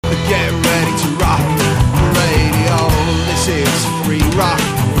Get ready to rock radio. This is free rock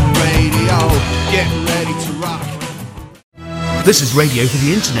radio. Get ready to rock. This is radio for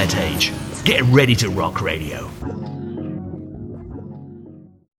the internet age. Get ready to rock radio.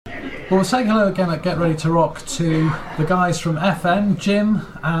 Well, we're saying hello again at Get Ready to Rock to the guys from FM, Jim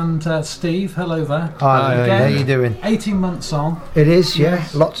and Steve. Hello there. Hi, again, how you doing? 18 months on. It is, yeah.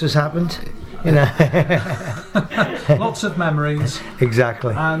 Yes. Lots has happened, you know. Lots of memories.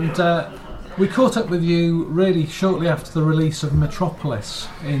 Exactly. And we caught up with you really shortly after the release of Metropolis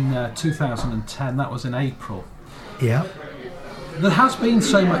in 2010. That was in April. Yeah. There has been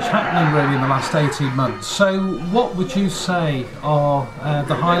so much happening really in the last 18 months. So what would you say are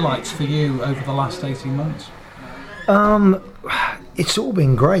the highlights for you over the last 18 months? It's all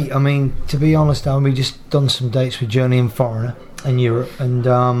been great. I mean, to be honest, we just done some dates with Journey and Foreigner in Europe, and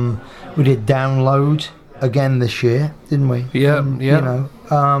we did Download again this year, didn't we? Yeah, yeah. You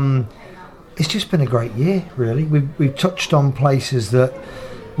know, it's just been a great year, really. We've touched on places that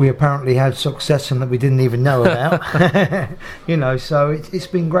we apparently had success in that we didn't even know about. You know, so it's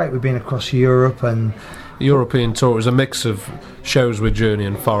been great. We've been across Europe, and the European tour is a mix of shows with Journey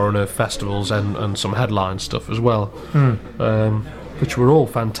and Foreigner, festivals, and some headline stuff as well, which were all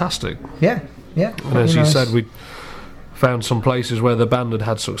fantastic. Yeah. And as you said, we found some places where the band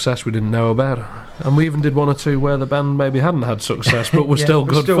had success we didn't know about, and we even did one or two where the band maybe hadn't had success but were still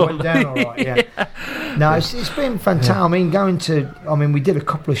good still fun. Went down all right, yeah. No, it's been fantastic. I mean, we did a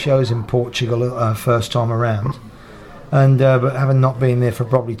couple of shows in Portugal first time around, and but having not been there for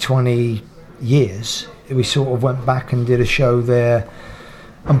probably 20 years, we sort of went back and did a show there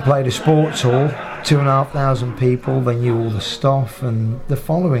and played a sports hall, 2,500 people. They knew all the stuff, and the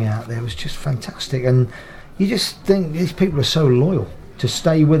following out there was just fantastic. And you just think these people are so loyal to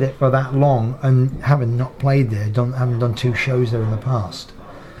stay with it for that long, and having not played there, haven't done 2 shows there in the past.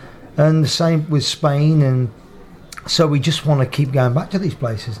 And the same with Spain, and so we just want to keep going back to these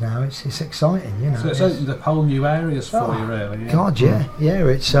places now. It's exciting, you know. So it's opened up whole new areas for you, really. Yeah? God, yeah.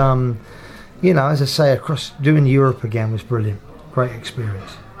 It's you know, as I say, across doing Europe again was brilliant. Great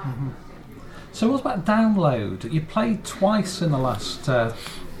experience. Mm-hmm. So what about Download? You played twice in the last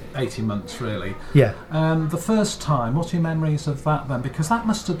 18 months, really. Yeah. The first time, what are your memories of that then? Because that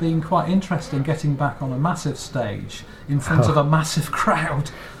must have been quite interesting, getting back on a massive stage in front of a massive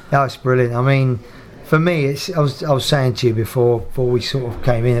crowd. That's brilliant. I mean, for me, I was saying to you before we sort of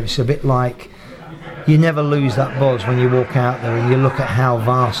came in, it's a bit like you never lose that buzz when you walk out there and you look at how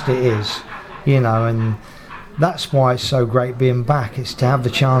vast it is, you know, and that's why it's so great being back. It's to have the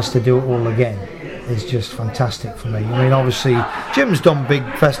chance to do it all again. It's just fantastic for me. I mean, obviously, Jim's done big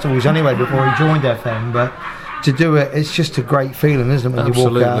festivals anyway before he joined FM, but to do it, it's just a great feeling, isn't it, when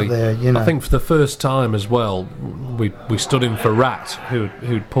Absolutely. you walk out there, you know. I think for the first time as well, we stood in for Rat,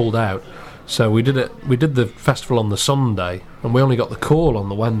 who'd pulled out. So we did the festival on the Sunday, and we only got the call on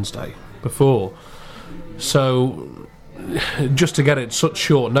the Wednesday before. So just to get it such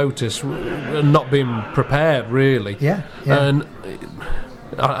short notice, not being prepared really. Yeah. And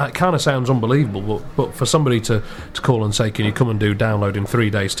it kind of sounds unbelievable, but for somebody to call and say, can you come and do Download in 3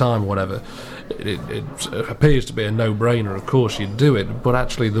 days' time or whatever, it appears to be a no-brainer. Of course you'd do it, but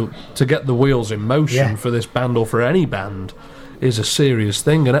actually to get the wheels in motion for this band, or for any band, is a serious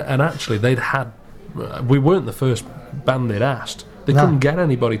thing. And actually we weren't the first band they'd asked. They couldn't get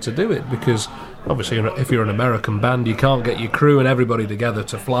anybody to do it, because obviously if you're an American band, you can't get your crew and everybody together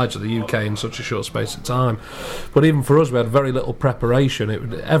to fly to the UK in such a short space of time. But even for us, we had very little preparation.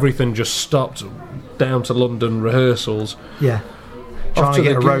 Everything just stopped down to London rehearsals. Yeah. Trying to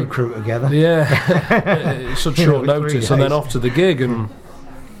get a road crew together. Yeah. Such short notice, and then off to the gig, and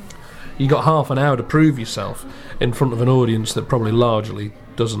you got half an hour to prove yourself in front of an audience that probably largely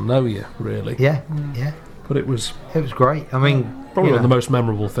doesn't know you, really. Yeah. But it was great. I mean, probably one of the most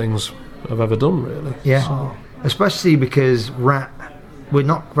memorable things I've ever done, really. Yeah. So. Especially because Rat, we're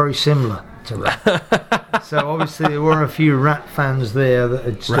not very similar to Rat. So obviously there were a few Rat fans there that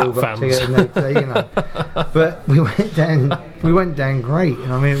had still got to get you know. But we went down great.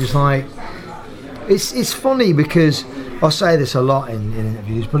 And I mean, it was like, it's funny because I say this a lot in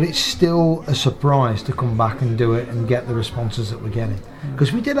interviews, but it's still a surprise to come back and do it and get the responses that we're getting.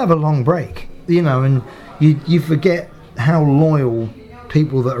 Because we did have a long break, you know, and you forget how loyal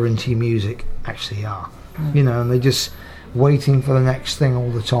people that are into your music actually are, you know, and they're just waiting for the next thing all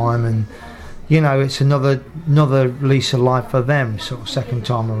the time, and you know, it's another lease of life for them, sort of second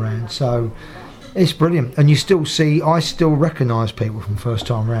time around. So it's brilliant, and I still recognise people from first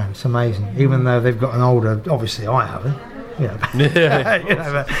time around. It's amazing, even though they've gotten older. Obviously I haven't, you know. You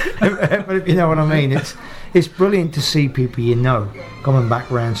know, but if you know what I mean, it's brilliant to see people coming back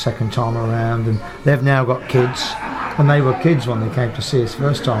round second time around, and they've now got kids, and they were kids when they came to see us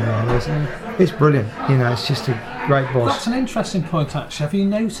first time around. It's brilliant, it's just a great buzz. That's an interesting point, actually. Have you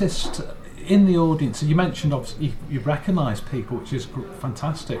noticed in the audience, you mentioned obviously you recognise people, which is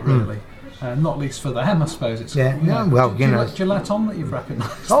fantastic, really. Not least for them, I suppose. It's, do you let on that you've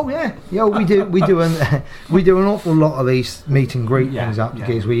recognised? Oh yeah, we do. We do an awful lot of these meet and greet things up to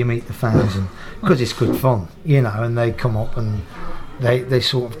gigs where you meet the fans, and because it's good fun, and they come up and they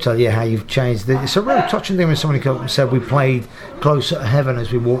sort of tell you how you've changed. It's a real touching thing when somebody comes up and said we played Closer to Heaven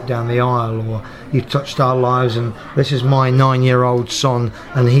as we walked down the aisle, or you touched our lives, and this is my 9-year-old son,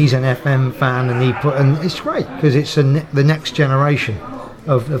 and he's an FM fan, and it's great because it's the next generation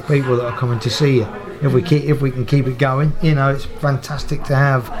of people that are coming to see you. If we can keep it going, it's fantastic to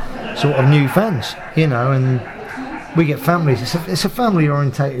have sort of new fans, and we get families. It's a family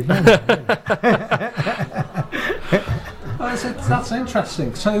orientated band. That's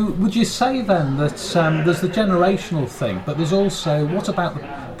interesting. So would you say then that there's the generational thing, but there's also, what about the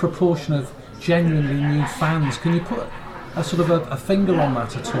proportion of genuinely new fans? Can you put a sort of a finger on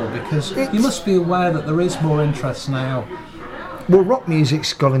that at all? Because you must be aware that there is more interest now. Well, rock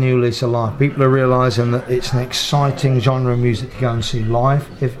music's got a new lease of life. People are realising that it's an exciting genre of music to go and see live.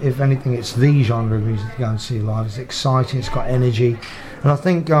 If anything, it's the genre of music to go and see live. It's exciting, it's got energy. And I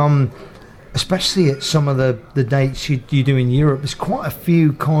think, especially at some of the dates you do in Europe, there's quite a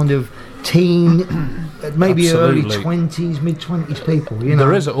few kind of teen, maybe early 20s, mid-20s people.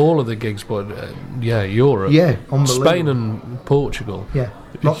 There is at all of the gigs, but Europe. Yeah, unbelievable. Spain and Portugal. Yeah.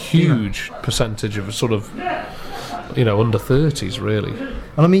 A huge percentage of sort of... under 30s, really.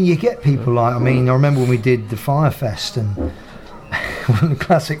 And I mean, you get people like, I remember when we did the Firefest, and the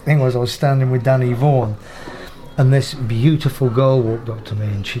classic thing was I was standing with Danny Vaughan, and this beautiful girl walked up to me,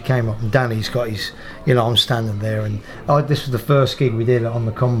 and she came up, and Danny's got his, I'm standing there, and this was the first gig we did on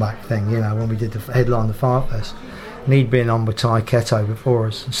the comeback thing, when we did the headline the Firefest, and he'd been on with Ty Keto before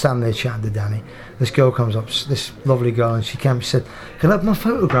us, and standing there chatting to Danny. This girl comes up, this lovely girl, and she came and said, "Can I have my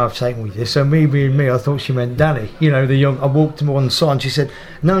photograph taken with you?" So me, I thought she meant Danny, the young. I walked to one side, and she said,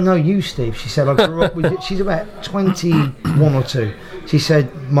 "No, you, Steve." She said, "I grew up with you." She's about 21 or 2. She said,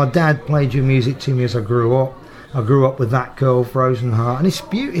 "My dad played your music to me as I grew up. I grew up with that girl, Frozen Heart," and it's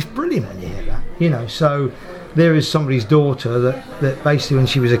brilliant when you hear that, So there is somebody's daughter that basically when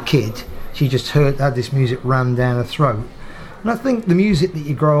she was a kid, she just had this music rammed down her throat. And I think the music that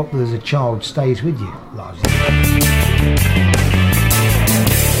you grow up with as a child stays with you largely.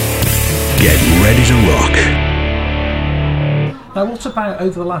 Get ready to rock. Now, what about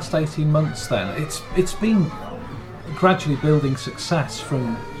over the last 18 months then? It's been gradually building success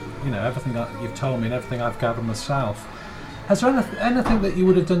from, everything that you've told me and everything I've gathered myself. Has there anything that you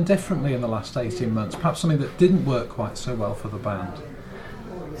would have done differently in the last 18 months? Perhaps something that didn't work quite so well for the band?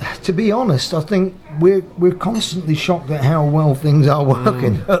 To be honest, I think we're constantly shocked at how well things are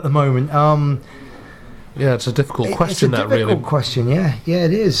working at the moment. It's a difficult question. It's a difficult question. Yeah,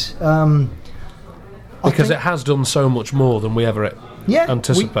 it is. Because it has done so much more than we ever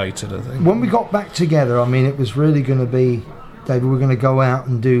anticipated. I think when we got back together, it was really going to be, David, we're going to go out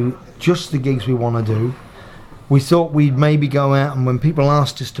and do just the gigs we want to do. We thought we'd maybe go out, and when people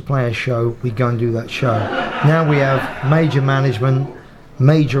asked us to play a show, we'd go and do that show. Now we have major management,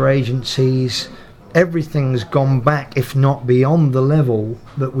 major agencies, everything's gone back, if not beyond the level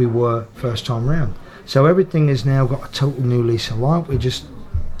that we were first time round. So everything has now got a total new lease of life. We're just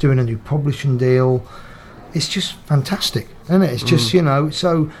doing a new publishing deal. It's just fantastic, isn't it? It's just,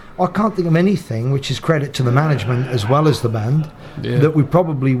 so I can't think of anything, which is credit to the management as well as the band, that we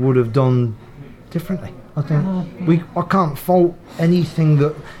probably would have done differently. I think I can't fault anything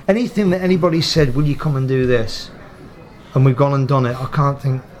that anybody said, "Will you come and do this?" and we've gone and done it. I can't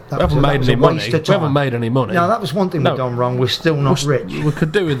think that was a waste of time. We haven't made any money. No, that was one thing we've done wrong. We're still not rich. We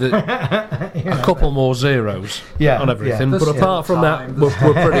could do with a couple more zeros on everything, but apart from that, we're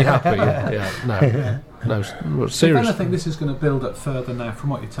pretty happy. No, seriously. If anything, this is going to build up further now from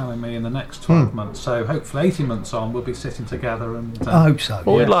what you're telling me in the next 12 months. So hopefully 18 months on, we'll be sitting together. And I hope so.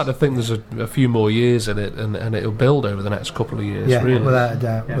 Well, we'd like to think there's a few more years in it, and it'll build over the next couple of years. Yeah, really. Without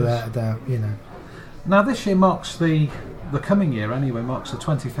a doubt. Now this year marks the coming year anyway, marks the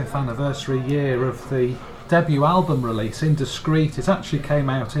 25th anniversary year of the debut album release, Indiscreet. It actually came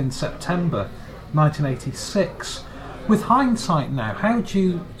out in September 1986. With hindsight now, how do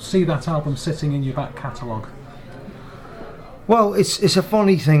you see that album sitting in your back catalogue? Well, it's a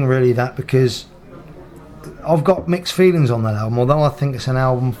funny thing really, that, because I've got mixed feelings on that album. Although I think it's an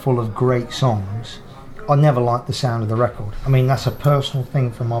album full of great songs, I never liked the sound of the record. I mean, that's a personal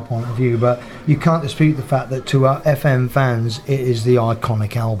thing from my point of view, but you can't dispute the fact that to our FM fans, it is the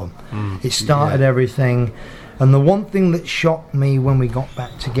iconic album. It started everything, and the one thing that shocked me when we got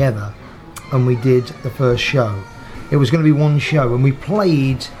back together and we did the first show, it was going to be one show, and we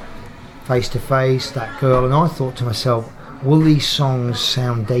played Face to Face, That Girl, and I thought to myself, will these songs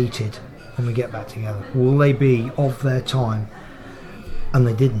sound dated when we get back together? Will they be of their time? And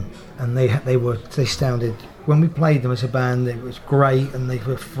they didn't. And they sounded, when we played them as a band, it was great and they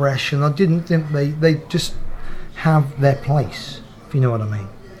were fresh, and I didn't think they just have their place, if you know what I mean.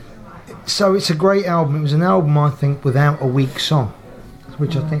 So it's a great album. It was an album, I think, without a weak song,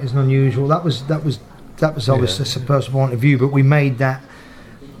 which I think is unusual. That was obviously just a personal point of view, but we made that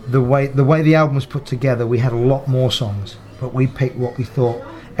the way the album was put together. We had a lot more songs, but we picked what we thought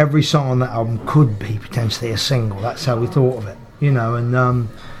every song on that album could be potentially a single. That's how we thought of it, you know. And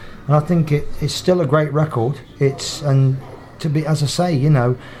I think it's still a great record. And to be, as I say, you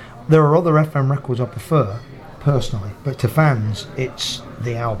know, there are other FM records I prefer personally, but to fans, it's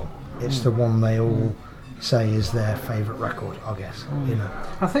the album. It's the one they all say is their favourite record, I guess. You know,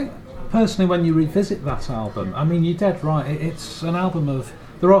 I think personally, when you revisit that album, I mean, you're dead right. It's an album of.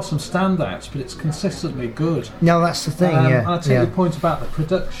 There are some standouts, but it's consistently good. No, that's the thing, And I take your point about the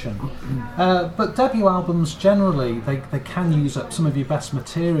production. But debut albums, generally, they can use up some of your best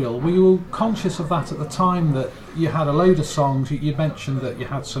material. Were you conscious of that at the time, that you had a load of songs? You mentioned that you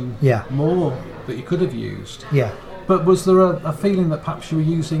had some more that you could have used. Yeah. But was there a feeling that perhaps you were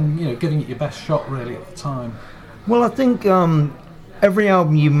using, you know, giving it your best shot, really, at the time? Well, I think every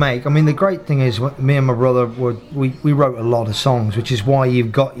album you make, I mean, the great thing is, me and my brother, we wrote a lot of songs, which is why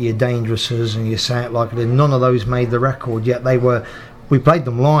you've got your Dangerouses and your Say It Like It Is. None of those made the record, yet we played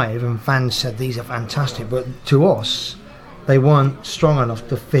them live and fans said these are fantastic, but to us, they weren't strong enough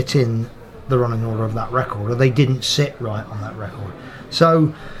to fit in the running order of that record, or they didn't sit right on that record.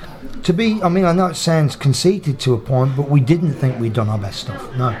 So, I mean, I know it sounds conceited to a point, but we didn't think we'd done our best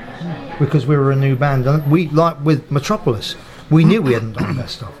stuff, no, because we were a new band. And we, like with Metropolis, we knew we hadn't done the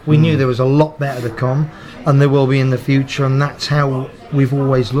best stuff. We knew there was a lot better to come, and there will be in the future, and that's how we've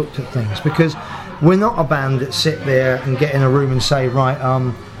always looked at things. Because we're not a band that sit there and get in a room and say, right,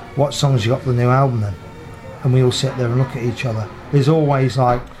 what songs you got for the new album then? And we all sit there and look at each other. There's always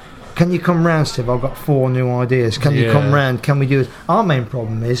like, can you come round, Steve? I've got 4 new ideas. Can you come round? Can we do this? Our main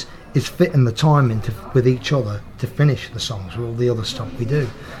problem is fitting the time into with each other to finish the songs with all the other stuff we do.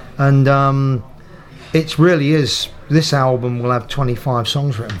 And it really is. This album will have 25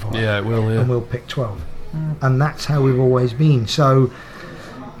 songs written for it. Yeah, it will, and we'll pick 12. And that's how we've always been. So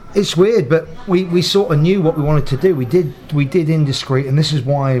it's weird, but we sort of knew what we wanted to do. We did Indiscreet, and this is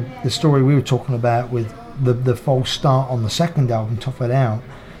why the story we were talking about with the false start on the second album, Tough It Out,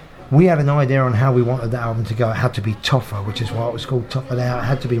 we had an idea on how we wanted the album to go. It had to be tougher, which is why it was called Tough It Out. It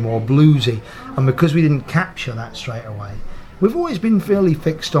had to be more bluesy, and because we didn't capture that straight away, we've always been fairly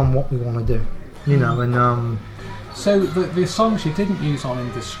fixed on what we want to do, you know. And so the songs you didn't use on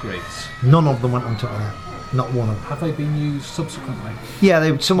Indiscreet, none of them went on Tough It Out. Not one of them. Have they been used subsequently?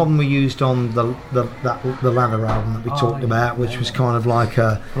 Yeah, some of them were used on the Lather album that we talked about, which was kind of like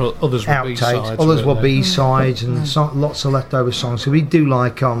a others were outtakes. B-sides, Others were B-sides, and lots of leftover songs. So we'd do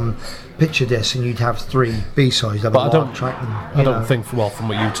like picture discs, and you'd have 3 B-sides. But I don't think, from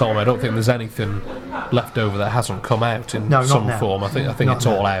what you told me, I don't think there's anything left over that hasn't come out in some form. I think it's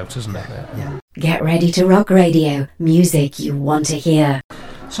all out, isn't it? Yeah. Get ready to rock radio. Music you want to hear.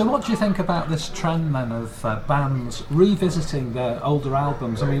 So what do you think about this trend then of bands revisiting their older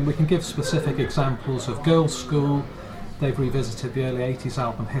albums? I mean, we can give specific examples of Girls' School. They've revisited the early 80s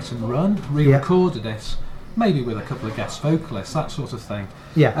album Hit and Run, re-recorded it, maybe with a couple of guest vocalists, that sort of thing.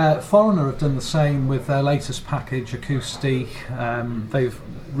 Yeah. Foreigner have done the same with their latest package, Acoustic. They've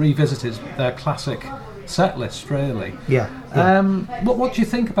revisited their classic set list, really. Yeah. What do you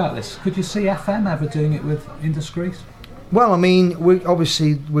think about this? Could you see FM ever doing it with Indiscreet? Well, I mean, we're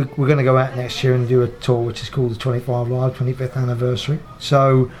going to go out next year and do a tour which is called the 25 Live 25th Anniversary.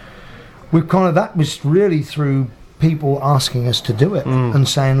 So that was really through people asking us to do it and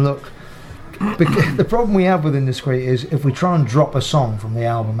saying, look, the problem we have with Indiscreet is if we try and drop a song from the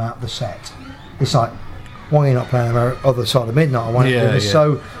album out of the set, it's like, why are you not playing Other Side of Midnight? I want to do this. Yeah.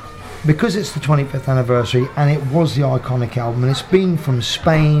 So because it's the 25th anniversary and it was the iconic album, and it's been from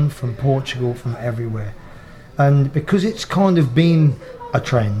Spain, from Portugal, from everywhere. And because it's kind of been a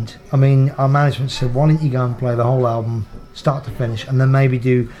trend, I mean, our management said, why don't you go and play the whole album, start to finish, and then maybe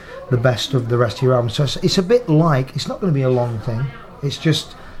do the best of the rest of your album. So it's a bit like, it's not going to be a long thing, it's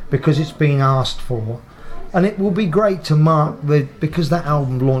just because it's been asked for, And it will be great to mark because that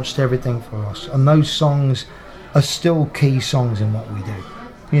album launched everything for us, and those songs are still key songs in what we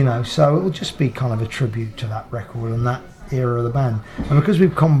do, so it will just be kind of a tribute to that record and that era of the band. And because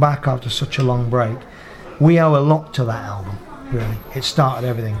we've come back after such a long break, we owe a lot to that album, really. It started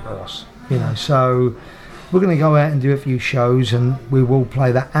everything for us, so we're going to go out and do a few shows, and we will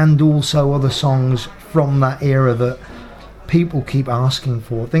play that, and also other songs from that era that people keep asking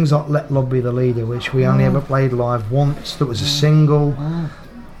for. Things like Let Love Be the Leader, which we only ever played live once, that was a single,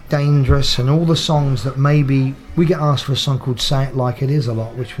 Dangerous, and all the songs that maybe we get asked for a song called Say It Like It Is a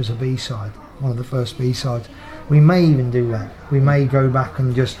lot, which was a B-side, one of the first B-sides. We may even do that. We may go back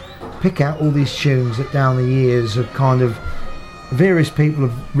and just pick out all these tunes that down the years have kind of various people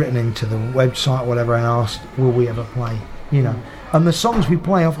have written into the website or whatever and asked, will we ever play, and the songs we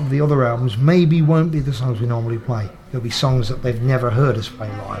play off of the other albums maybe won't be the songs we normally play. There'll be songs that they've never heard us play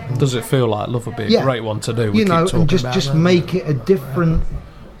live. And does it feel like Love would be a great one to do? And just make it a different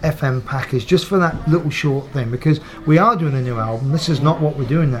FM package just for that little short thing, because we are doing a new album. This is not what we're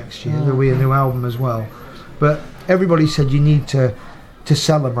doing next year. There'll be a new album as well, but everybody said you need to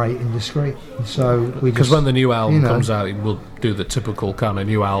celebrate Indiscreet, and so because when the new album comes out, we'll do the typical kind of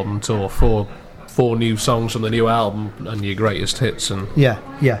new album tour, four new songs from the new album and your greatest hits, and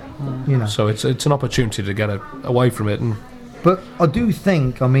so it's an opportunity to get away from it. But I do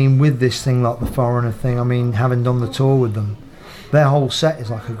think, with this thing like the Foreigner thing, having done the tour with them, their whole set is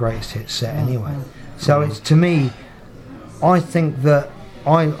like a greatest hits set anyway. So it's, to me, I think that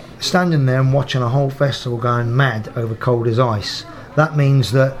I standing there and watching a whole festival going mad over Cold as Ice, that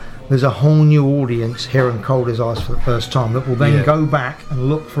means that there's a whole new audience hearing Cold as Ice for the first time that will then go back and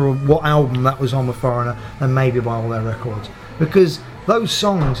look for what album that was on the Foreigner and maybe buy all their records, because those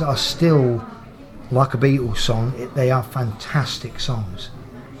songs are still like a Beatles song. They are fantastic songs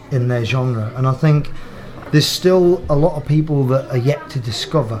in their genre, and I think there's still a lot of people that are yet to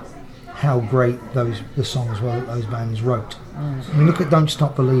discover how great the songs were that those bands wrote. Look at Don't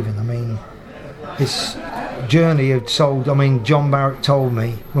Stop Believing. This Journey had sold, John Barrett told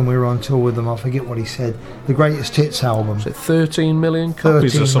me when we were on tour with them, I forget what he said, the greatest hits album. Was it 13 million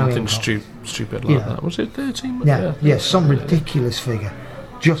copies or something stupid like that? Was it 13 million? Yeah, some ridiculous figure.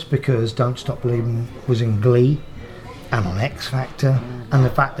 Just because Don't Stop Believing was in Glee and on X Factor, and the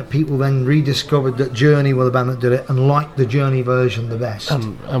fact that people then rediscovered that Journey were the band that did it and liked the Journey version the best.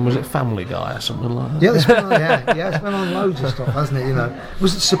 And was it Family Guy or something like that? Yeah, it's been on loads of stuff, hasn't it?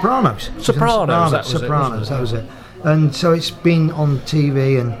 Was it Sopranos? Sopranos, that was it. And so it's been on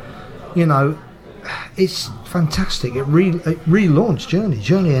TV, and it's fantastic. It relaunched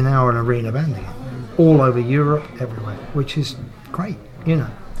Journey are now an arena band again, all over Europe, everywhere, which is great.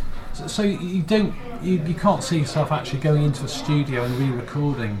 So you don't, you can't see yourself actually going into a studio and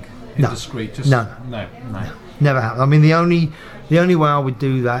re-recording Indiscreet? No. Never happened. The only way I would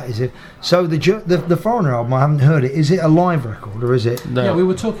do that is if the Foreigner album, I haven't heard it. Is it a live record or is it? No. Yeah, we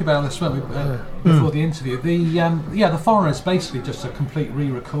were talking about this before the interview. The Foreigner is basically just a complete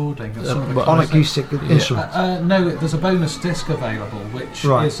re-recording of some of the on acoustic instruments. No, there's a bonus disc available which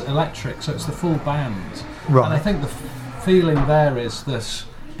is electric, so it's the full band. Right. And I think the feeling there is that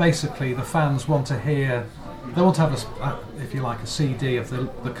basically the fans want to hear. They want to have if you like, a CD of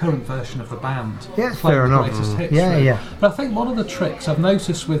the current version of the band. Yeah, fair enough. Greatest hits, yeah. But I think one of the tricks I've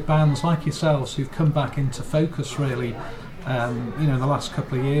noticed with bands like yourselves who've come back into focus really, in the last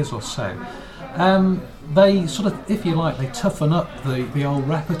couple of years or so, they sort of, if you like, they toughen up the old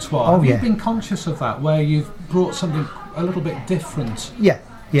repertoire. Have you been conscious of that, where you've brought something a little bit different?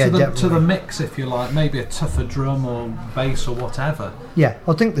 To the mix, if you like, maybe a tougher drum or bass or whatever. Yeah,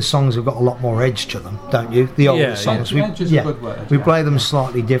 I think the songs have got a lot more edge to them, don't you? The older songs, edge is a good word. We play them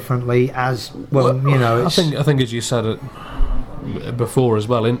slightly differently, as well. I think as you said it before as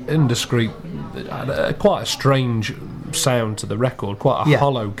well, Indiscreet had quite a strange sound to the record, quite a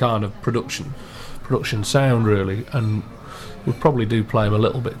hollow kind of production sound really, and we probably do play them a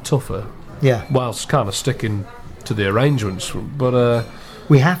little bit tougher. Yeah, whilst kind of sticking to the arrangements, but.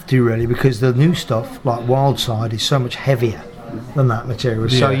 We have to really, because the new stuff like Wild Side is so much heavier than that material,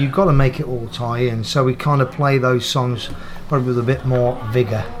 so you've got to make it all tie in. So we kind of play those songs probably with a bit more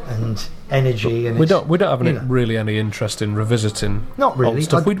vigour and energy. And we don't have really any interest in revisiting. Not really. Old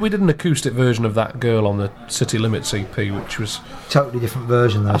stuff. We did an acoustic version of That Girl on the City Limits EP, which was totally different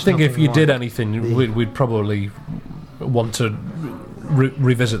version. Though. I think if you did anything, we'd probably want to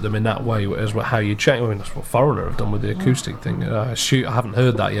revisit them in that way, as how you change. That's what Foreigner have done with the acoustic thing. I haven't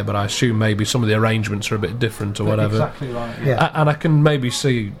heard that yet, but I assume maybe some of the arrangements are a bit different or whatever. Exactly right. Yeah. And I can maybe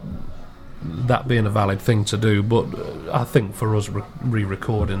see that being a valid thing to do, but I think for us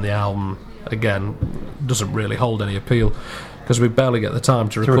re-recording the album again doesn't really hold any appeal because we barely get the time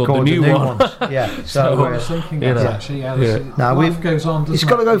to record the new one. Yeah, so I was thinking actually, life goes on. It's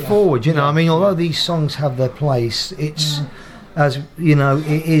got to go forward, you know. I mean, although these songs have their place, it's as you know,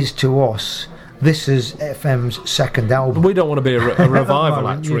 it is to us. This is FM's second album. We don't want to be a revival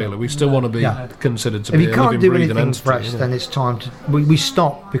act, really. We still want to be considered to be a living, breathing entity. If you can't do anything fresh, then it's time to... We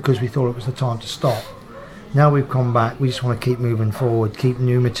stopped because we thought it was the time to stop. Now we've come back, we just want to keep moving forward, keep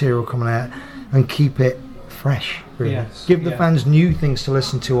new material coming out, and keep it fresh, really. Yes, give the fans new things to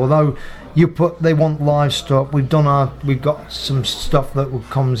listen to, although they want live stuff. We've got some stuff that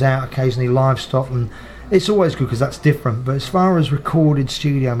comes out occasionally, live stuff, and it's always good because that's different. But as far as recorded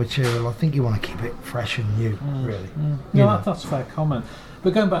studio material, I think you want to keep it fresh and new, really. That's a fair comment.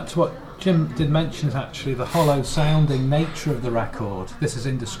 But going back to what Jim did mention is actually the hollow sounding nature of the record. This is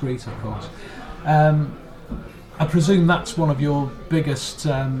Indiscreet, of course. I presume that's one of your biggest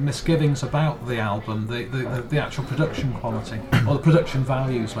misgivings about the album, the actual production quality, or the production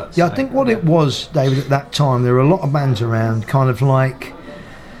values, let's say. Yeah, I think what it was, David, at that time, there were a lot of bands around, kind of like...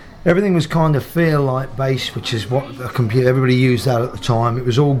 Everything was kind of feel-like bass, which is what a computer... Everybody used that at the time. It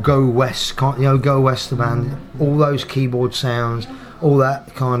was all Go West, Go West the band, all those keyboard sounds, all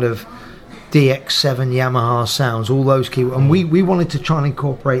that kind of DX7 Yamaha sounds, all those keyboard... And we wanted to try and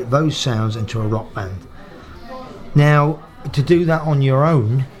incorporate those sounds into a rock band. Now, to do that on your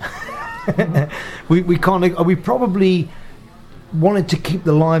own, we probably wanted to keep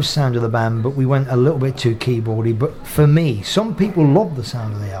the live sound of the band, but we went a little bit too keyboardy. But for me, some people love the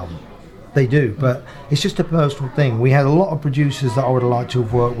sound of the album. They do, but it's just a personal thing. We had a lot of producers that I would have liked to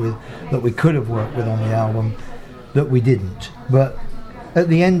have worked with, that we could have worked with on the album, that we didn't. But at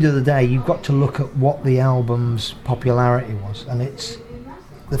the end of the day, you've got to look at what the album's popularity was, and it's...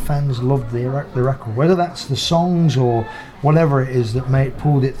 The fans loved the record. Whether that's the songs or whatever it is that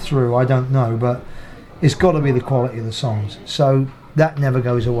pulled it through, I don't know, but it's got to be the quality of the songs. So that never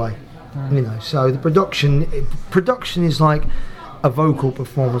goes away, you know. So the production is like a vocal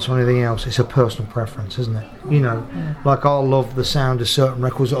performance or anything else. It's a personal preference, isn't it? You know, like I'll love the sound of certain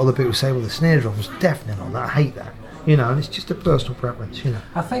records that other people say, well, the snare drum was definitely on that. I hate that. You know, and it's just a personal preference, you know.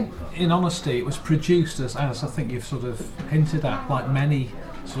 I think, in honesty, it was produced as I think you've sort of hinted at, like many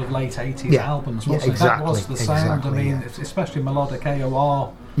sort of late 80s albums, wasn't it? Exactly, that was the sound. I mean, especially melodic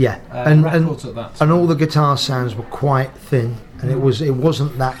AOR records at that time. And all the guitar sounds were quite thin, and it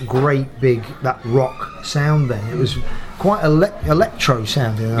wasn't that great big, that rock sound then. It was quite electro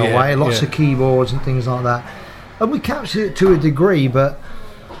sounding in a way, lots of keyboards and things like that. And we captured it to a degree, but,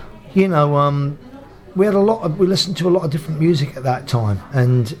 you know... we listened to a lot of different music at that time,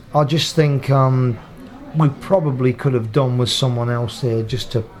 and I just think we probably could have done with someone else there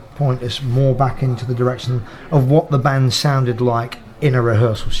just to point us more back into the direction of what the band sounded like in a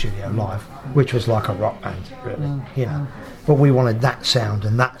rehearsal studio live, which was like a rock band, really, you know. But we wanted that sound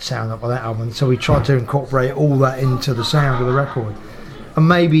and that sound up on that album, so we tried to incorporate all that into the sound of the record, and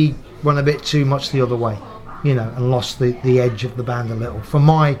maybe went a bit too much the other way, you know, and lost the edge of the band a little, for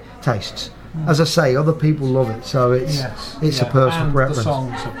my tastes. As I say, other people love it, so it's a personal preference.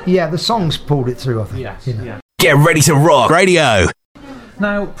 The songs pulled it through, I think. Yes, you know. Get ready to rock radio.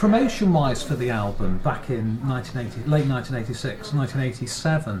 Now, promotion-wise for the album, back in late 1986,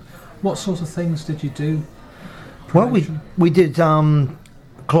 1987, what sort of things did you do? Well, we did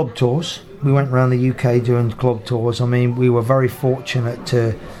club tours. We went around the UK doing club tours. I mean, we were very fortunate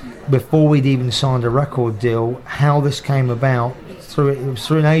to, before we'd even signed a record deal, how this came about. It was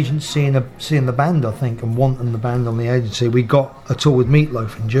through an agency and seeing the band, I think, and wanting the band on the agency. We got a tour with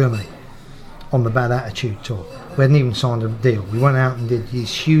Meatloaf in Germany on the Bad Attitude tour. We hadn't even signed a deal. We went out and did these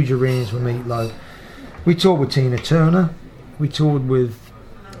huge arenas with Meatloaf. We toured with Tina Turner. We toured with...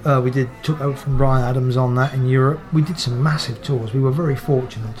 took over from Bryan Adams on that in Europe. We did some massive tours. We were very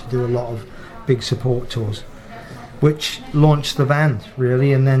fortunate to do a lot of big support tours, which launched the band,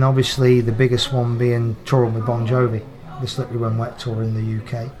 really. And then, obviously, the biggest one being touring with Bon Jovi. The Slippery When Wet tour in the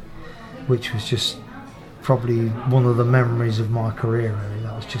UK, which was just probably one of the memories of my career, really.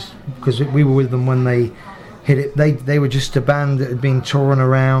 That was just because we were with them when they hit it. They were just a band that had been touring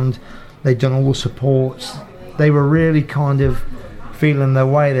around. They'd done all the supports. They were really kind of feeling their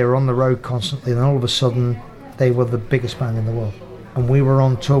way. They were on the road constantly, and all of a sudden they were the biggest band in the world. And we were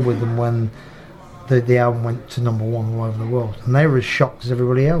on tour with them when the album went to number one all over the world, and they were as shocked as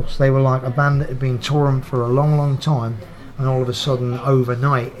everybody else. They were like a band that had been touring for a long time, and all of a sudden,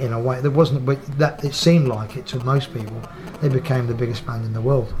 overnight, in a way, there wasn't, but that it seemed like it to most people, they became the biggest band in the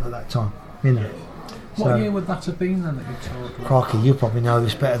world at that time, you know. What year would that have been then that you toured with? Crocky, you probably know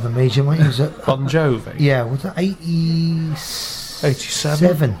this better than me, Jim. What was it? Bon Jovi? Yeah, was it 87?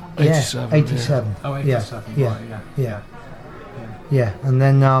 87? Yeah, 87. 87. Oh, 87, Yeah, right, yeah. And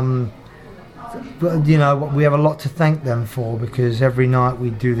then, but, you know, we have a lot to thank them for, because every night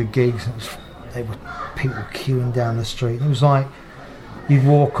we'd do the gigs, and people queuing down the street. It was like you'd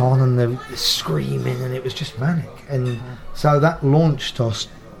walk on and they're screaming, and it was just manic. And so that launched us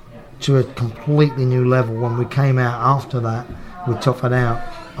to a completely new level when we came out after that with Tough It Out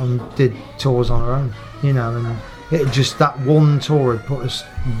and did tours on our own, you know, and it just, that one tour had put us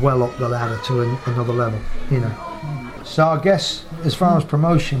well up the ladder to another level, you know. So I guess as far as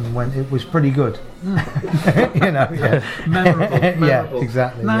promotion went, it was pretty good. You know, yeah. Memorable. Yeah,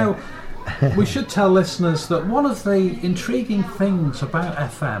 exactly. Now, we should tell listeners that one of the intriguing things about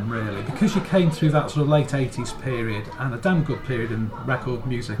FM, really, because you came through that sort of late 80s period, and a damn good period in record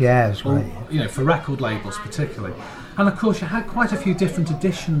music. Yeah, it was great. You know, for record labels particularly. And of course you had quite a few different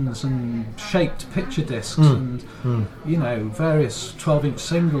editions and shaped picture discs and, you know, various 12-inch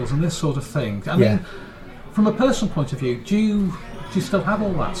singles and this sort of thing. I mean, from a personal point of view, do you still have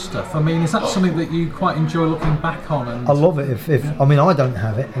all that stuff? I mean, is that something that you quite enjoy looking back on? And I love it. I mean, I don't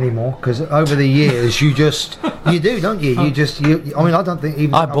have it anymore, because over the years you do, don't you? I mean, I don't think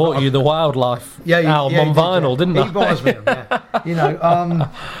even I bought you the Wildlife album on vinyl, didn't I? He buys me them, yeah. You know,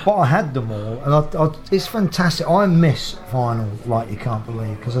 but I had them all, and it's fantastic. I miss vinyl like you can't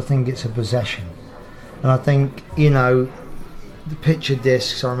believe, because I think it's a possession, and I think, you know, the picture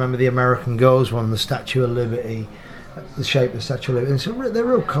discs. I remember the American Girls one, the Statue of Liberty. The shape of the Statue of Liberty. And so they're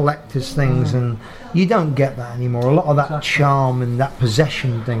real collectors' things, and you don't get that anymore. A lot of that charm and that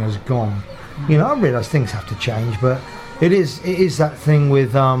possession thing has gone. You know, I realise things have to change, but it is that thing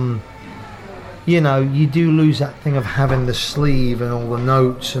with, you know, you do lose that thing of having the sleeve and all the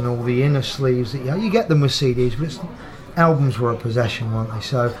notes and all the inner sleeves. That, you know, you get them with CDs, but albums were a possession, weren't they?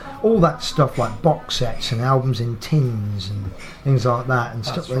 So all that stuff like box sets and albums in tins and things like that and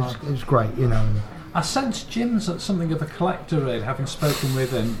stuff, it was great, you know. I sense Jim's something of a collector, really, having spoken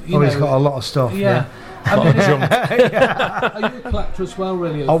with him. He's got a lot of stuff. Yeah. I mean, are you a collector as well,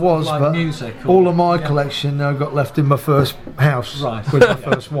 really? I was, like but music, all of my collection got left in my first house with my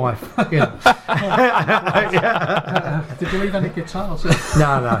first wife. Yeah. Did you leave any guitars?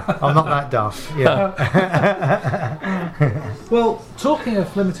 No, I'm not that daft. Yeah. Well, talking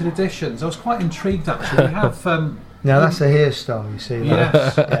of limited editions, I was quite intrigued actually. We have. Now that's a hairstyle, you see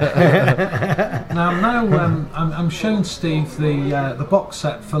that? Yes. Now I'm showing Steve the box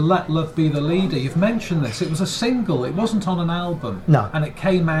set for Let Love Be the Leader. You've mentioned this. It was a single. It wasn't on an album. No. And it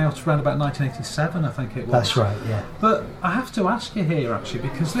came out around about 1987, I think it was. That's right, yeah. But I have to ask you here, actually,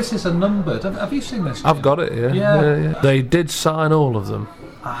 because this is a numbered. Have you seen this? I've got it, yeah. They did sign all of them.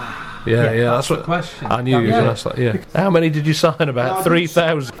 Yeah, that's what the question. I knew you were going to ask that. Yeah. How many did you sign? About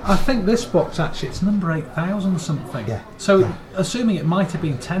 3,000. I think this box actually, it's number 8,000 something. Yeah. So, assuming it might have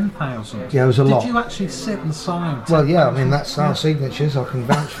been 10,000. Yeah, it was a lot. Did you actually sit and sign? Well, yeah. I mean, that's our signatures. I can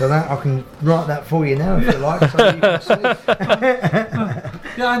vouch for that. I can write that for you now if you like, so you can see.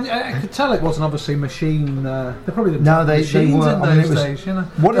 Yeah, I could tell it wasn't obviously machine. They're probably machines they were. in I mean, those days, you know.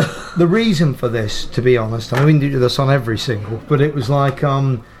 The reason for this, to be honest, I mean, we didn't do this on every single, but it was like.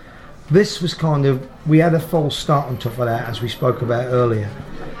 This was kind of, we had a false start on Tough It Out, as we spoke about earlier,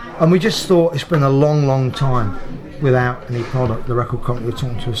 and we just thought it's been a long time without any product, the record company were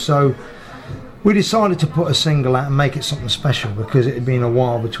talking to us, so we decided to put a single out and make it something special, because it had been a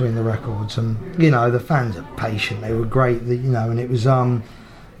while between the records, and you know, the fans are patient, they were great, you know, and it was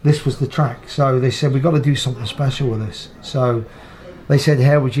this was the track, so they said we've got to do something special with this, so they said,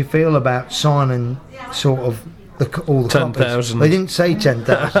 how would you feel about signing sort of all the 10,000? They didn't say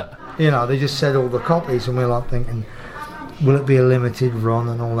 10,000. You know, they just said all the copies, and we were like thinking, will it be a limited run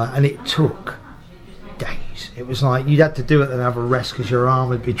and all that? And it took days. It was like you'd have to do it and have a rest because your arm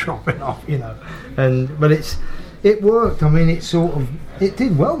would be dropping off, you know. But it worked. I mean, it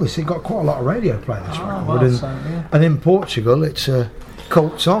did well. It got quite a lot of radio play this record, and in Portugal, it's a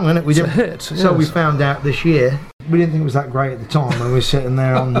cult song, isn't it? It's a hit. So we found out this year. We didn't think it was that great at the time when we were sitting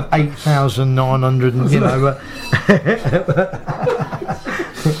there on 8,900, and you know.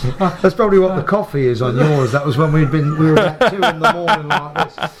 That's probably what the coffee is on yours. That was when we were at 2 in the morning like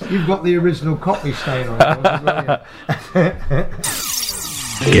this. You've got the original coffee stain on yours as well, yeah.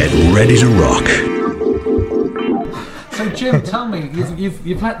 Get ready to rock. So Jim, tell me,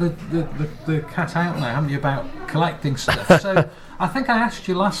 you've let the cat out now, haven't you, about collecting stuff? So I think I asked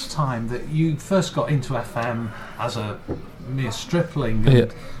you last time that you first got into FM as a mere stripling.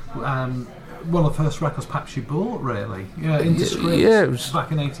 And, one of the first records perhaps you bought, really. Yeah, Indiscreet. Yeah, it was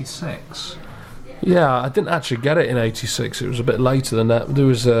back in '86. Yeah, I didn't actually get it in '86. It was a bit later than that. There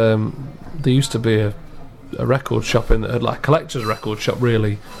was there used to be a record shop like a collector's record shop,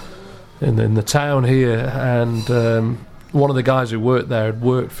 really, in the town here, and one of the guys who worked there had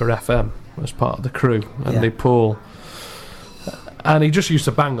worked for FM as part of the crew, Andy Paul, and he just used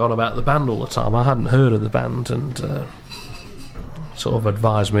to bang on about the band all the time. I hadn't heard of the band, and sort of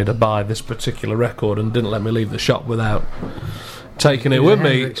advised me to buy this particular record, and didn't let me leave the shop without taking it with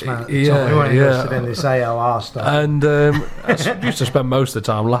me. Interested in this AOR stuff. And I used to spend most of the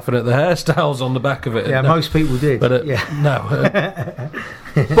time laughing at the hairstyles on the back of it. Yeah, most people did. But no.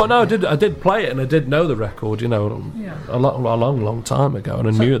 But no, I did play it, and I did know the record, a long time ago, and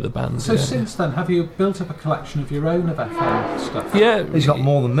I knew the band. So since then, have you built up a collection of your own of FM stuff? Yeah. He's got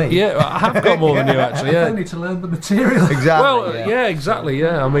more than me. Yeah, I have got more than you, actually, yeah. Only to learn the material. Exactly. Well, yeah, exactly,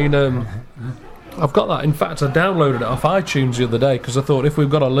 yeah. I mean, I've got that. In fact, I downloaded it off iTunes the other day, because I thought if we've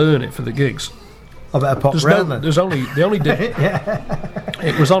got to learn it for the gigs, I better pop round then. They only did.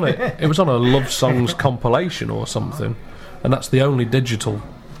 It was on a Love Songs compilation or something, and that's the only digital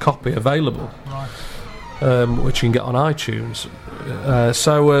copy available, which you can get on iTunes.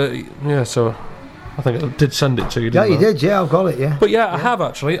 So I think I did send it to you. Yeah, you did. Yeah, I've got it. Yeah. But I have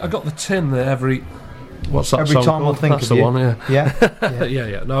actually. I got the tin there every. What's that every song time called? I think that's of the you. one. Yeah.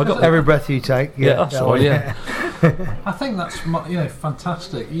 Yeah. No, I got every breath you take. Yeah, that's the one. Yeah. I think that's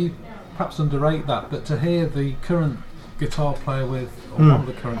fantastic. You perhaps underrate that, but to hear the current guitar player with, or one of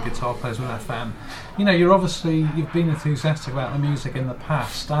the current guitar players with FM, you've been enthusiastic about the music in the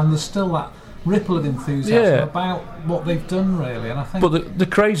past, and there's still that ripple of enthusiasm about what they've done, really. And I think. But the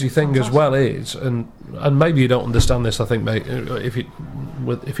crazy thing as well is, and maybe you don't understand this, I think, mate, if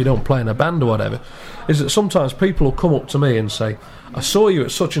you don't play in a band or whatever, is that sometimes people will come up to me and say, I saw you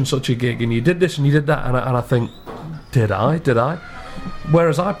at such and such a gig, and you did this and you did that, and I think, did I?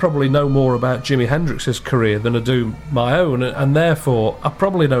 Whereas I probably know more about Jimi Hendrix's career than I do my own, and therefore I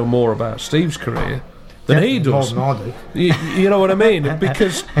probably know more about Steve's career than he does. More than I do. You know what I mean?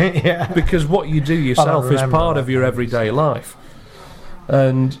 Because because what you do yourself is part of your everyday life.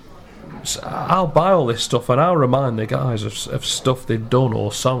 And I'll buy all this stuff, and I'll remind the guys of stuff they've done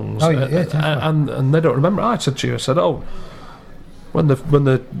or songs, and they don't remember. I said to you, when the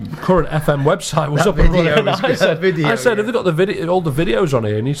current FM website was up and running, I said, have they got all the videos on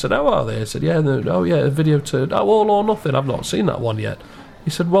here? And he said, oh, are they? I said, yeah. A video to All or Nothing. I've not seen that one yet. He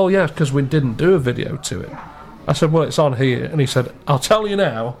said, well, yeah, because we didn't do a video to it. I said, well, it's on here. And he said, I'll tell you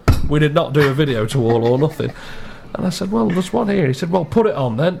now, we did not do a video to All or Nothing. And I said, well, there's one here. He said, well, put it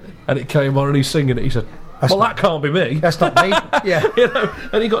on then. And it came on, and he's singing it. He said, that can't be me. That's not me. Yeah.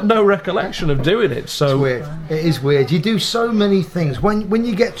 And he got no recollection of doing it. So it's weird. It is weird. You do so many things. When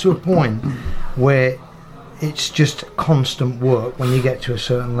you get to a point where it's just constant work, when you get to a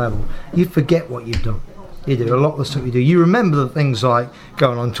certain level, you forget what you've done. You do a lot of the stuff you do. You remember the things like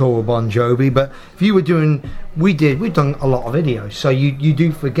going on tour with Bon Jovi, but if you were doing, we've done a lot of videos, so you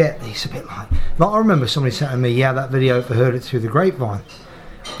do forget. It's a bit like I remember somebody saying to me, yeah, that video, if I heard it through the grapevine.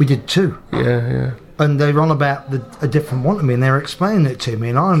 We did 2. Yeah. And they run about a different one to me, and they're explaining it to me,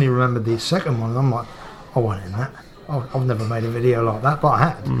 and I only remember the second one, and I'm like, I wasn't in that. I've never made a video like that, but I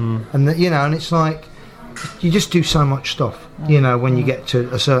had. And and it's like, you just do so much stuff, when you get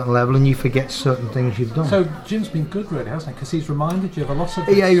to a certain level, and you forget certain things you've done. So Jim's been good, really, hasn't he? Because he's reminded you of a lot of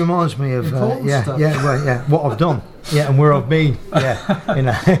he reminds me of stuff. what I've done, and where I've been,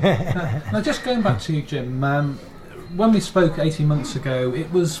 Now, just going back to you, Jim. When we spoke 18 months ago, it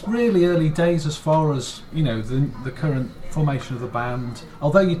was really early days as far as the current formation of the band.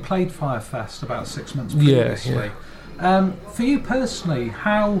 Although you played Firefest about 6 months previously. For you personally,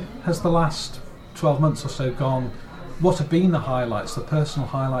 how has the last 12 months or so gone? What have been the highlights, the personal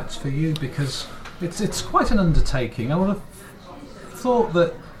highlights for you? Because it's quite an undertaking. I would have thought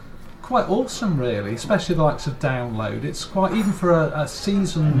that quite awesome, really, especially the likes of Download. It's quite, even for a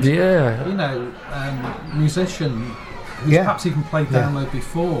seasoned musician who's perhaps even played Download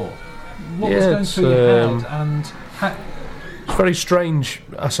before. What was going through your head, and it's very strange,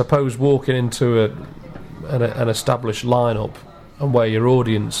 I suppose, walking into an established lineup and where your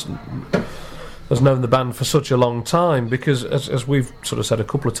audience has known the band for such a long time, because as we've sort of said a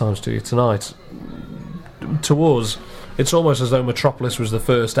couple of times to you tonight, to us it's almost as though Metropolis was the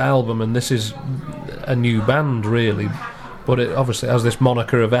first album and this is a new band, really, but it obviously has this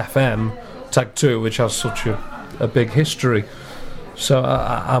moniker of FM tagged to it, which has such a big history. So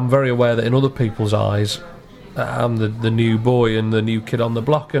I'm very aware that in other people's eyes I'm the new boy and the new kid on the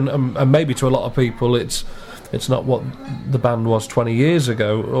block, and maybe to a lot of people it's not what the band was 20 years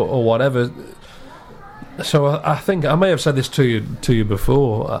ago or whatever. So I think I may have said this to you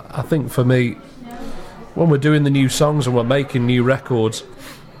before. I think for me, when we're doing the new songs and we're making new records,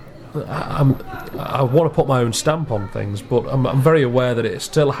 I want to put my own stamp on things, but I'm very aware that it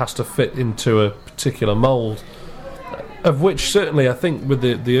still has to fit into a particular mould. Of which certainly I think with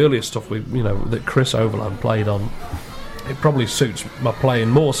the earlier stuff that Chris Overland played on, it probably suits my playing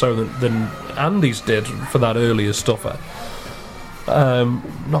more so than Andy's did for that earlier stuff.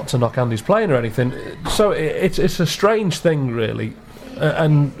 Not to knock Andy's playing or anything. So it's a strange thing really,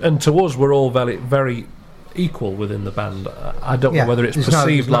 and to us we're all very, very equal within the band. I don't know whether it's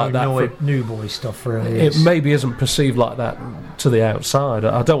perceived like that. New boy stuff really. It maybe isn't perceived like that to the outside.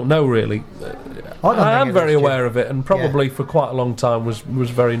 I don't know really. I am very aware of it, and probably for quite a long time was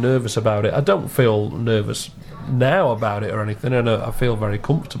very nervous about it. I don't feel nervous now about it or anything, and I feel very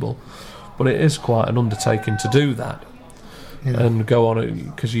comfortable. But it is quite an undertaking to do that and go on it,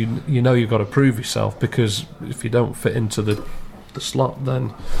 because you know you've got to prove yourself. Because if you don't fit into the slot,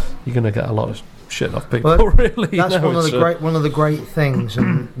 then you're going to get a lot of shit off people. Well, really, that's one of the great things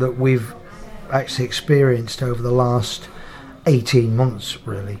that we've actually experienced over the last 18 months.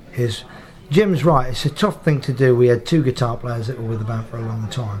 Really, is Jim's right. It's a tough thing to do. We had 2 guitar players that were with the band for a long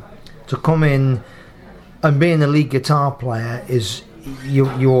time. To come in and being a lead guitar player is you're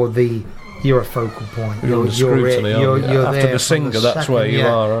a focal point. You're after the singer. That's where you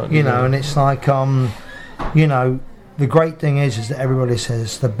are, aren't you? You know, and it's like the great thing is that everybody says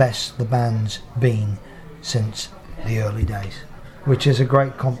it's the best the band's been since the early days, which is a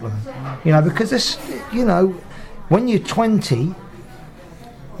great compliment. Because this, when you're 20,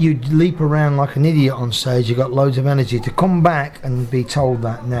 you leap around like an idiot on stage. You got loads of energy. To come back and be told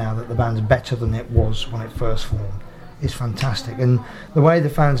that now that the band's better than it was when it first formed is fantastic. And the way the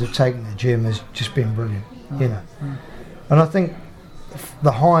fans have taken it, Jim, has just been brilliant. And I think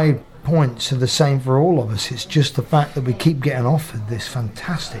the high points are the same for all of us. It's just the fact that we keep getting offered this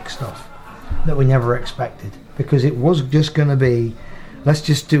fantastic stuff that we never expected, because it was just going to be, let's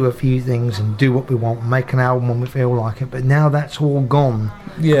just do a few things and do what we want, make an album when we feel like it. But now that's all gone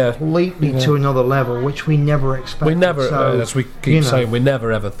completely to another level, which we never expected. We never, as we keep saying, we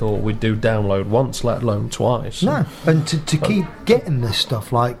never ever thought we'd do download once, let alone twice. No, and to keep getting this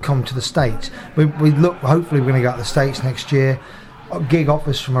stuff, like come to the States. We look, hopefully we're going to go to the States next year. Gig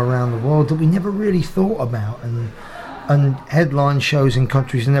offers from around the world that we never really thought about, and headline shows in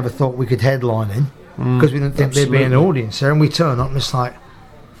countries we never thought we could headline in, because we didn't think there'd be an audience there, and we turn up and it's like,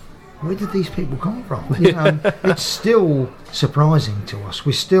 where did these people come from? It's still surprising to us.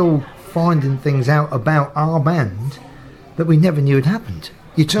 We're still finding things out about our band that we never knew had happened.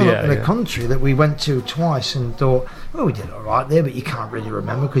 You turn up in a country that we went to twice and thought, well, we did all right there, but you can't really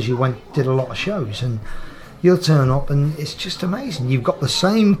remember because you did a lot of shows, and you'll turn up and it's just amazing. You've got the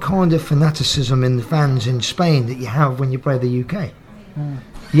same kind of fanaticism in the fans in Spain that you have when you play the UK.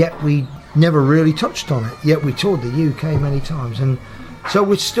 Yet we never really touched on it. Yet we toured the UK many times, and so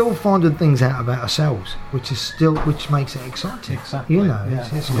we're still finding things out about ourselves, which makes it exciting. Exactly.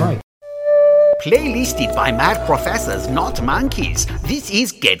 It's great. Playlisted by mad professors, not monkeys. This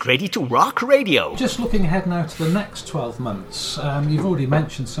is Get Ready to Rock Radio. Just looking ahead now to the next 12 months, you've already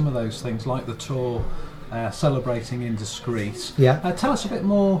mentioned some of those things, like the tour, celebrating Indiscreet. Tell us a bit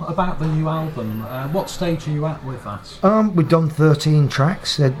more about the new album. What stage are you at with that? We've done 13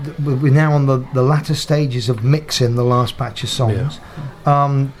 tracks. We're now on the latter stages of mixing the last batch of songs.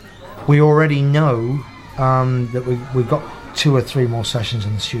 We already know that we've got 2 or 3 more sessions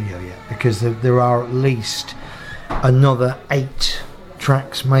in the studio yet, because there are at least another 8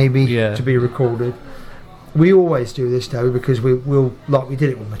 tracks maybe to be recorded. We always do this though, because we'll like we did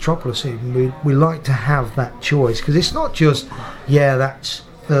it with Metropolis even, we like to have that choice, because it's not just that's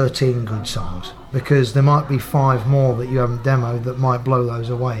 13 good songs, because there might be 5 more that you haven't demoed that might blow those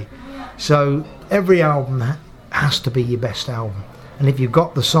away. So every album has to be your best album, and if you've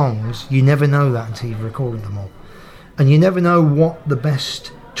got the songs, you never know that until you've recorded them all, and you never know what the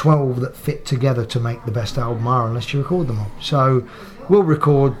best 12 that fit together to make the best album are unless you record them all. So we'll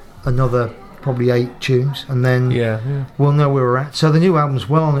record another probably 8 tunes, and then we'll know where we're at. So the new album's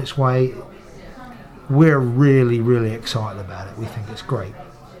well on its way. We're really, really excited about it. We think it's great.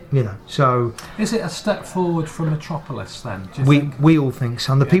 So is it a step forward from Metropolis then? Do you think? We all think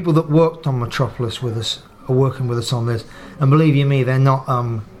so. And the people that worked on Metropolis with us are working with us on this. And believe you me, they're not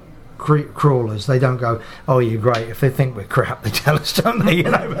crawlers. They don't go, oh, you're great. If they think we're crap, they tell us, don't they?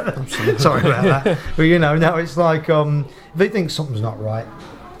 Sorry about that. But no, it's like if they think something's not right,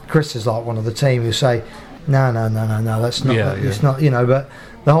 Chris is like one of the team who say, no, that's not, it's not, but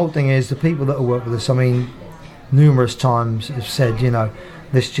the whole thing is, the people that have worked with us, I mean, numerous times have said,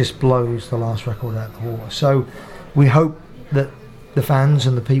 this just blows the last record out of the water. So we hope that the fans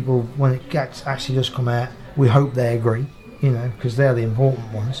and the people, when it actually does come out, we hope they agree, you know, because they're the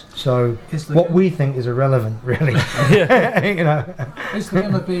important ones. So what we think is irrelevant, really. You know. Is there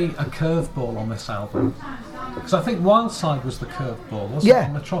going to be a curveball on this album? Because I think Wildside was the curveball, wasn't it,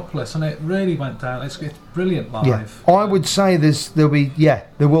 on Metropolis, and it really went down. It's brilliant live. Yeah. I would say there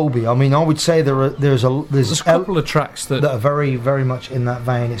will be. I mean, I would say there's a couple of tracks that are very, very much in that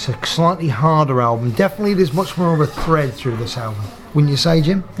vein. It's a slightly harder album. Definitely, there's much more of a thread through this album. Wouldn't you say,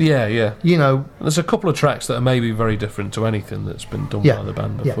 Jim? Yeah. You know, there's a couple of tracks that are maybe very different to anything that's been done by the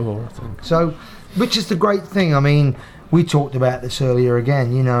band before. I think so, which is the great thing. I mean, we talked about this earlier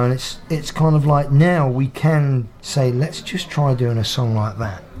again, you know, and it's kind of like now we can say, let's just try doing a song like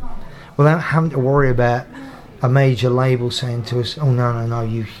that without having to worry about a major label saying to us, oh no,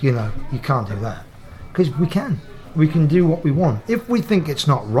 you can't do that, because we can do what we want. If we think it's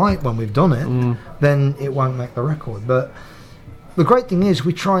not right when we've done it, then it won't make the record. But the great thing is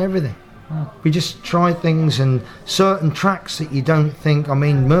we try everything. We just try things, and certain tracks that you don't think. I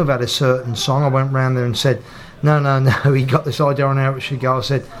mean, Merv had a certain song. I went round there and said, no, he got this idea on how it should go. I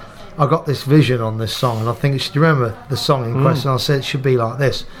said, I got this vision on this song, and I think it should. You remember the song in question? I said it should be like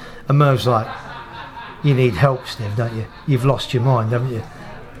this, and Merv's like, you need help, Steve, don't you? You've lost your mind, haven't you?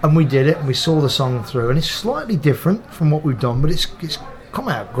 And we did it, and we saw the song through, and it's slightly different from what we've done, but it's come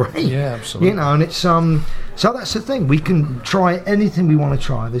out great. Yeah, absolutely. You know, and it's so that's the thing. We can try anything we want to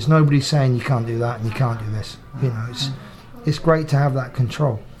try. There's nobody saying you can't do that and you can't do this. You know, it's great to have that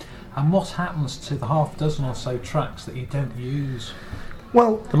control. And what happens to the half dozen or so tracks that you don't use?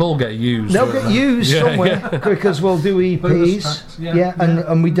 Well, they'll all get used. They'll get used somewhere because we'll do EPs.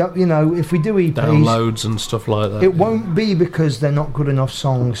 And we don't. You know, if we do EPs, downloads and stuff like that. It won't be because they're not good enough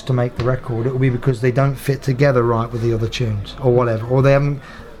songs to make the record. It will be because they don't fit together right with the other tunes or whatever, or they haven't.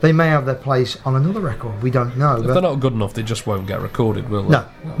 They may have their place on another record. We don't know. If they're not good enough, they just won't get recorded, will they? No,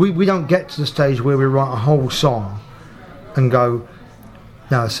 we don't get to the stage where we write a whole song and go,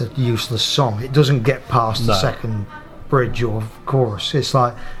 no, it's a useless song. It doesn't get past the second bridge or chorus. It's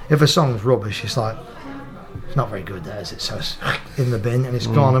like, if a song's rubbish, it's like, it's not very good, is it? So it's in the bin and it's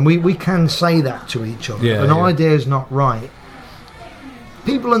gone. And we can say that to each other. An idea is not right.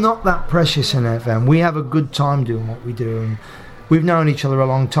 People are not that precious in FM. We have a good time doing what we do, and we've known each other a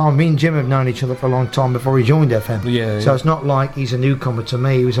long time. Me and Jim have known each other for a long time before he joined FM. So it's not like he's a newcomer to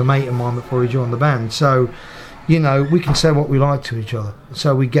me. He was a mate of mine before he joined the band. So, you know, we can say what we like to each other.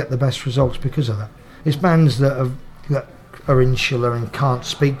 So we get the best results because of that. It's bands that are insular and can't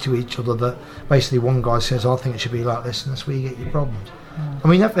speak to each other, that basically one guy says, I think it should be like this, and that's where you get your problems. I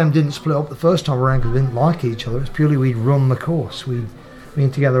mean, FM didn't split up the first time around because we didn't like each other. It's purely we'd run the course. We'd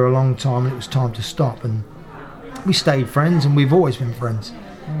been together a long time and it was time to stop, and we stayed friends, and we've always been friends.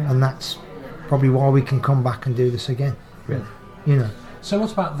 And that's probably why we can come back and do this again, really. You know. So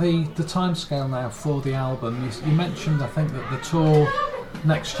what about the timescale now for the album? You mentioned, I think, that the tour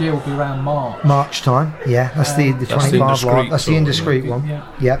next year will be around March time. That's the 25 live. That's the Indiscreet one.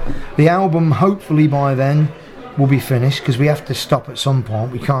 Yeah. The album hopefully by then will be finished, because we have to stop at some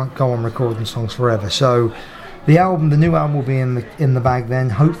point. We can't go on recording songs forever. So the new album will be in the bag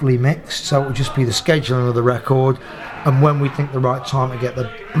then, hopefully mixed. So it will just be the scheduling of the record, and when we think the right time to get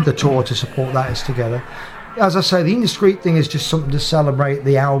the tour to support that is together. As I say, the Indiscreet thing is just something to celebrate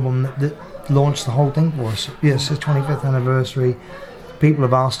the album that launched the whole thing for us. It's the 25th anniversary. People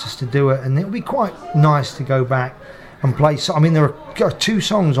have asked us to do it, and it'll be quite nice to go back and play. I mean, there are 2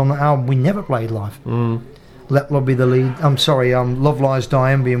 songs on the album we never played live. Let Love Be the Lead. Love Lies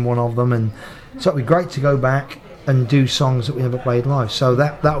Dying being one of them, and so it'd be great to go back and do songs that we never played live. So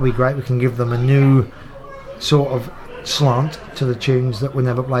that'll be great. We can give them a new sort of slant to the tunes that were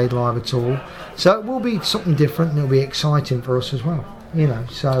never played live at all. So it will be something different, and it'll be exciting for us as well. You know,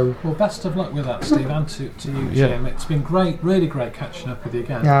 so... Well, best of luck with that, Steve, and to you, Jim. It's been great, really great catching up with you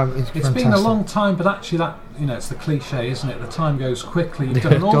again. It's been a long time, but actually that, you know, it's the cliche, isn't it? The time goes quickly. You've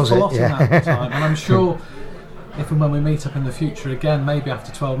done an awful lot in that time, and I'm sure if and when we meet up in the future again, maybe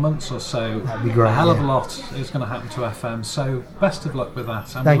after 12 months or so, that'd be great, a hell of a lot is going to happen to FM. So best of luck with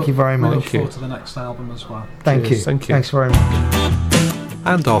that. And Thank you very much. We look forward to the next album as well. Thank you. Thanks very much.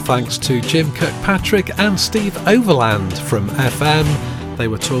 And our thanks to Jim Kirkpatrick and Steve Overland from FM. They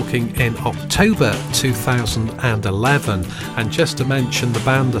were talking in October 2011. And just to mention, the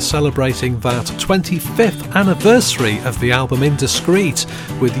band are celebrating that 25th anniversary of the album Indiscreet,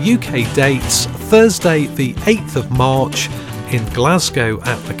 with UK dates Thursday the 8th of March in Glasgow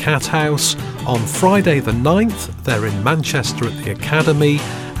at the Cat House. On Friday the 9th, they're in Manchester at the Academy,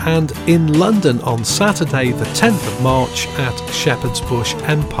 and in London on Saturday the 10th of March at Shepherd's Bush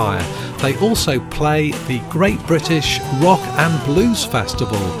Empire. They also play the Great British Rock and Blues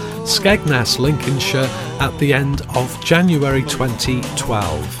Festival, Skegness, Lincolnshire, at the end of January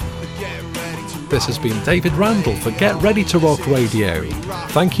 2012. This has been David Randall for Get Ready to Rock Radio.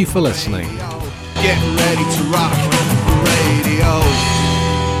 Thank you for listening. Get ready to rock radio.